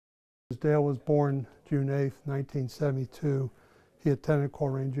Dale was born June 8th, 1972. He attended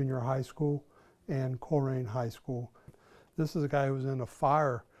Colerain Junior High School and Colerain High School. This is a guy who was in a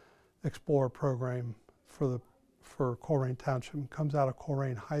fire explorer program for Colerain Township, comes out of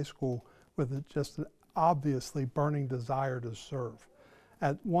Colerain High School with just an obviously burning desire to serve.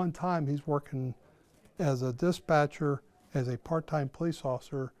 At one time, he's working as a dispatcher, as a part-time police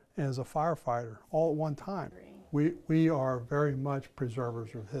officer, and as a firefighter, all at one time. We are very much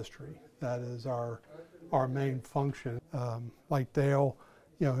preservers of history. That is our main function. Like Dale,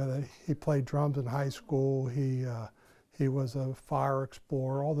 you know, he played drums in high school. He was a fire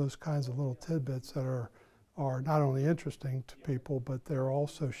explorer. All those kinds of little tidbits that are not only interesting to people, but they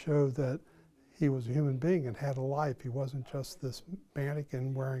also show that he was a human being and had a life. He wasn't just this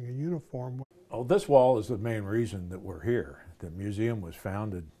mannequin wearing a uniform. Oh, this wall is the main reason that we're here. The museum was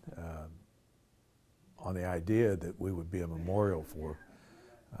founded on the idea that we would be a memorial for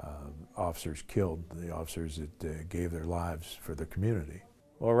officers killed, the officers that gave their lives for the community.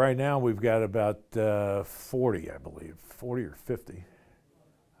 Well, right now we've got about 40, I believe, 40 or 50.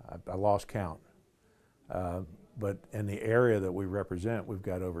 I lost count. But in the area that we represent, we've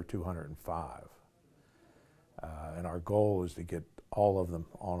got over 205. And our goal is to get all of them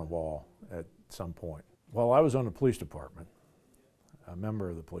on a wall at some point. Well, I was on the police department, a member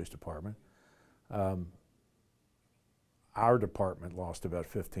of the police department. Our department lost about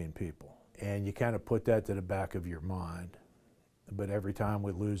 15 people. And you kind of put that to the back of your mind. But every time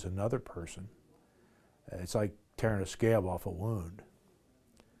we lose another person, it's like tearing a scab off a wound.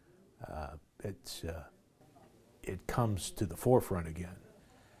 It comes to the forefront again.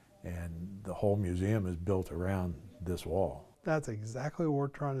 And the whole museum is built around this wall. That's exactly what we're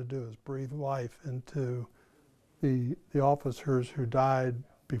trying to do, is breathe life into the officers who died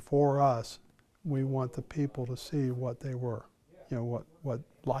before us. We want the people to see what they were, you know, what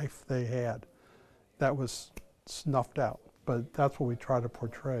life they had. That was snuffed out, but that's what we try to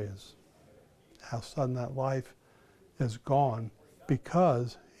portray, is how sudden that life is gone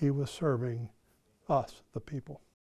because he was serving us, the people.